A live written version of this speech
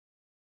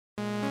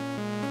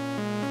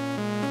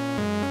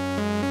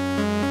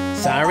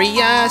Sorry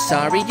ya,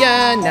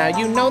 now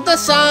you know the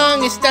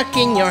song is stuck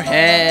in your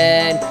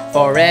head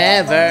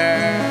forever.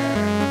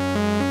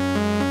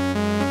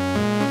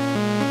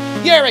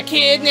 You're a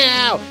kid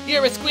now,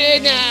 you're a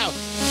squid now.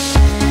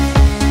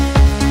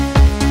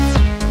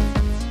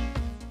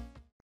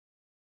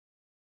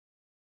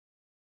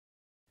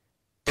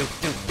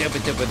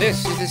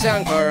 This is the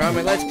song for all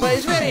my Let's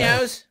Plays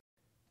videos.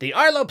 The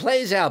Arlo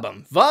Plays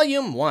album,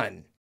 Volume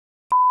 1.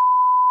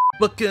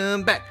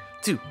 Welcome back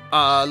to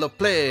Arlo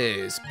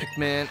Plays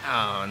Pikmin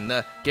on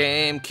the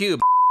GameCube.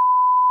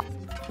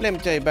 Let me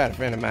tell you about a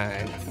friend of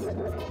mine.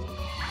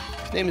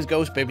 His name is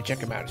Ghost Baby. Check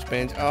him out. He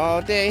spends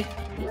all day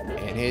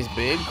in his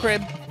big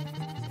crib,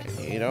 and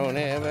he don't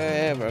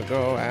ever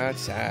go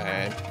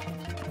outside.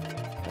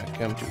 I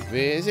come to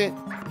visit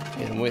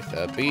him with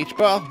a beach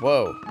ball.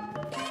 Whoa.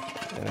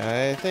 And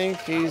I think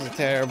he's a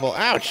terrible,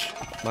 ouch,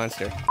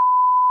 monster.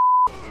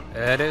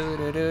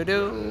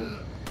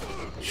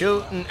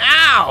 Shooting,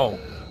 ow,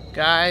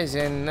 guys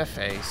in the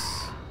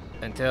face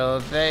until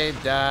they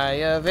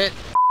die of it.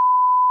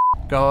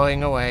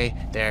 Going away,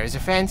 there's a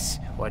fence.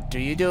 What do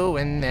you do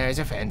when there's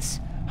a fence?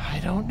 I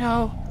don't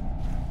know.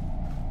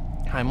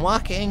 I'm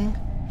walking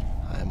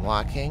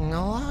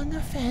along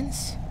the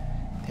fence.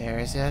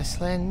 There's a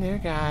slender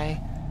guy.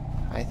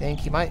 I think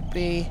he might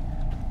be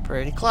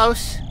pretty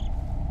close.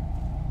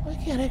 Why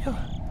can't I go?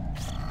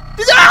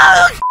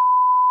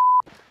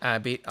 I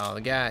beat all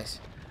the guys.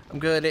 I'm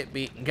good at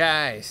beating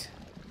guys.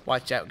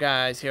 Watch out,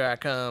 guys. Here I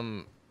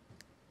come.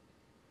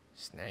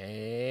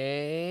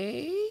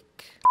 Snake.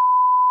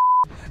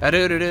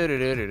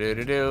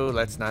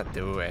 Let's not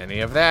do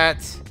any of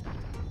that.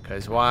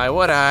 Cause why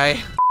would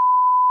I?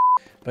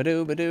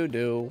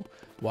 Ba-doo.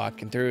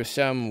 Walking through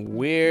some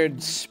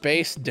weird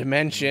space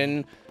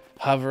dimension,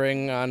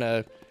 hovering on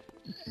a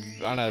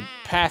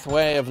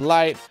pathway of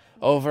light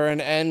over an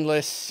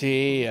endless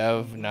sea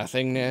of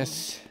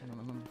nothingness.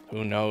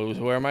 Who knows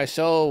where my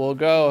soul will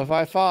go if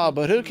I fall,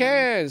 but who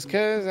cares,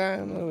 cause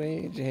I'm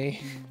Luigi.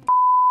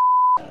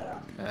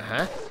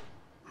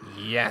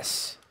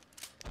 Yes.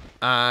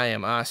 I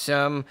am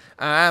awesome.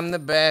 I'm the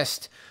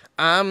best.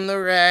 I'm the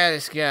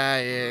raddest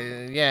guy.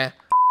 Yeah.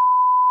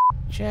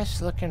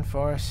 Just looking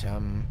for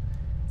some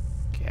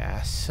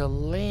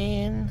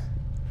gasoline.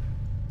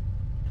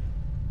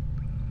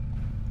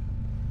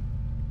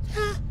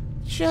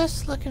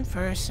 Just looking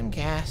for some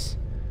gas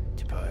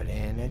to put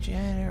in a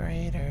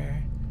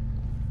generator.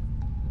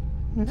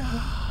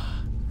 No.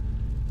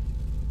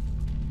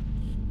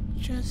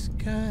 Just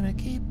gonna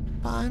keep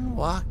on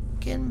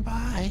walking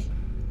by.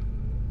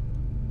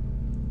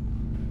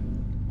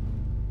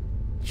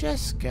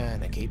 Just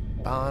gonna keep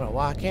on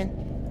walking.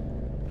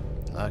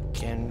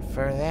 Looking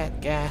for that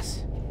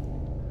gas.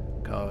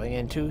 Going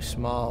into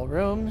small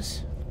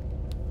rooms.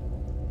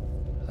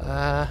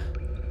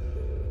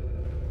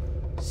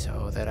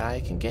 So that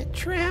I can get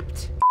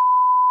trapped.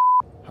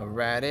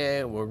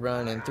 Alrighty, we're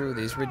running through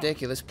these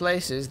ridiculous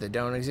places that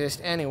don't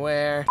exist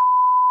anywhere.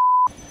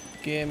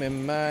 Give me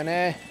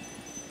money.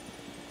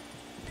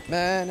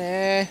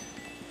 Money.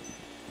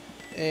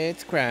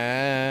 It's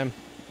crime.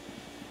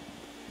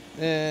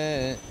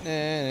 Don't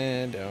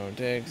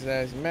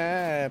excess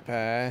my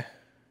pie.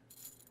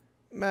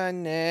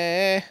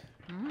 Money.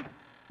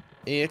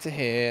 It's a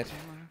hit.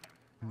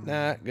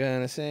 Not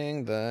gonna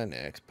sing the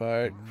next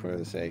part for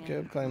the sake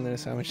of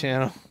cleanliness on my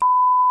channel.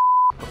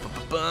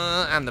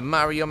 I'm the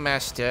Mario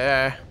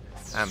Master.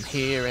 I'm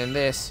here in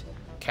this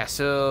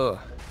castle.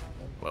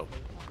 Whoa.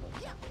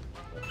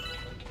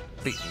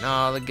 Beating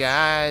all the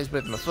guys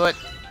with my foot.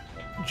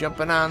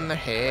 Jumping on their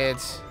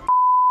heads.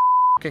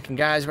 Kicking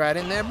guys right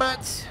in their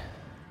butts.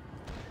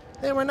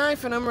 They were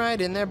knifing them right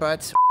in their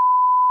butts.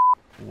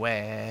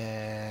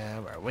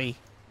 Where are we?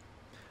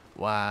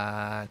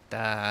 What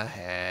the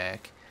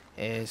heck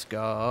is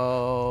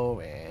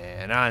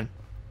going on?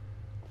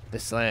 The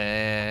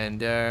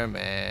Slender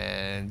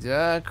Man's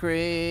a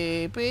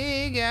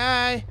creepy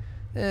guy.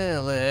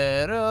 The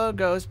little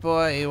ghost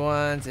boy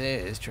wants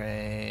his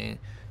train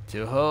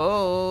to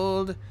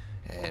hold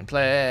and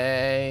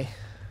play.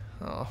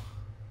 Oh.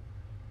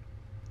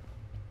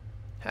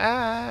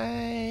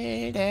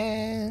 Hide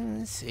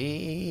and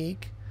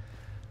seek.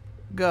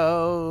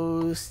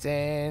 Ghost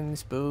and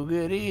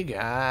spookity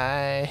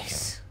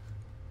guys.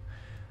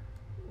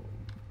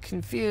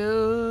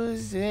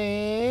 Confusing.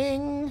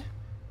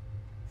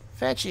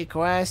 Fetchy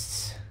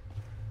quests.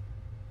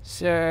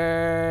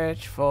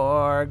 Search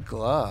for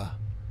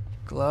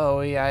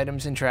glowy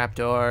items and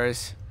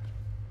trapdoors.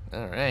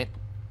 Alright,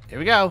 here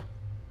we go.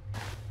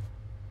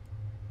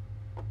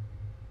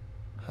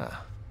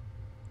 Huh.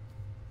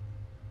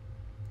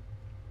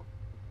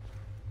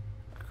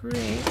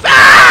 Great.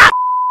 Ah!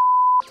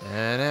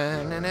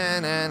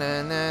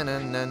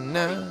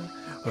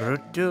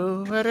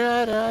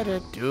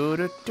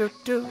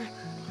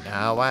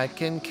 Now I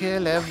can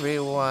kill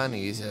everyone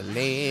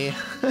easily.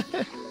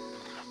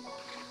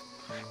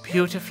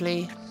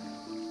 Beautifully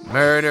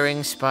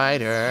murdering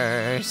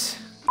spiders.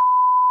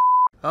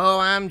 Oh,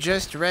 I'm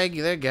just a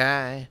regular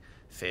guy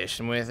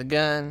Fishing with a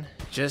gun,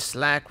 just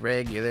like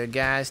regular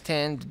guys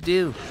tend to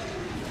do.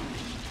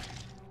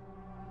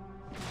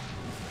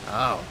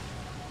 Oh.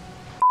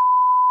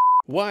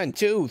 1,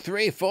 2,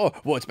 3, 4.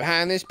 What's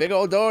behind this big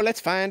old door?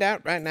 Let's find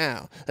out right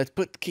now. Let's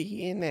put the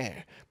key in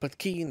there. Put the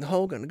key in the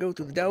hole, gonna go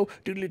through the door.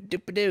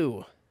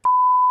 Doodle-doo-doo.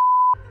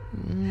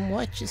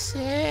 What you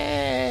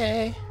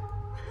say?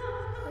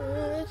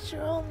 That you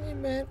only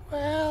meant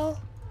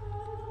well.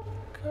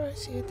 Of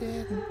course you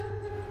didn't.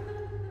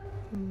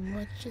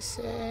 What you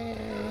say?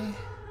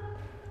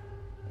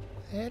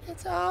 That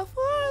it's all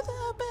for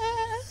the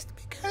best,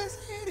 because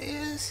it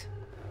is.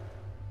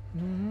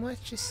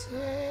 What you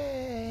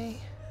say?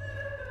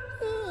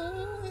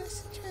 Ooh,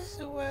 this is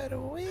just what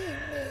we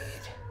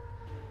need.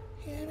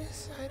 You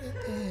decided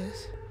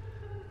this.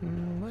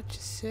 What you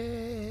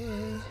say?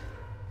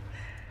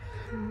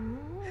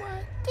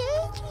 What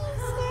did you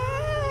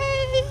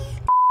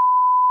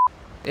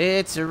say?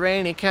 It's a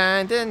rainy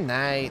kind of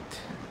night,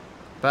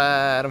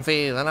 but I'm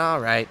feeling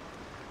alright.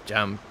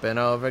 Jumping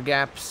over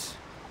gaps.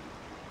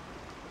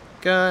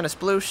 Gonna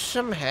sploosh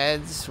some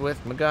heads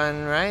with my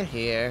gun right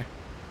here.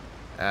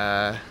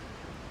 I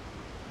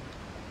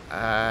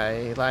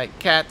like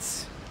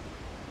cats.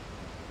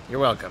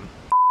 You're welcome.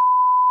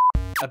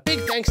 A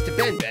big thanks to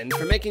Ben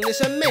for making this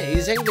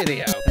amazing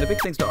video. And a big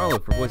thanks to Arlo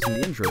for voicing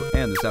the intro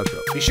and this outro.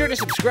 Be sure to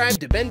subscribe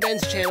to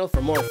Ben's channel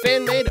for more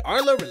fan-made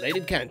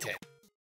Arlo-related content.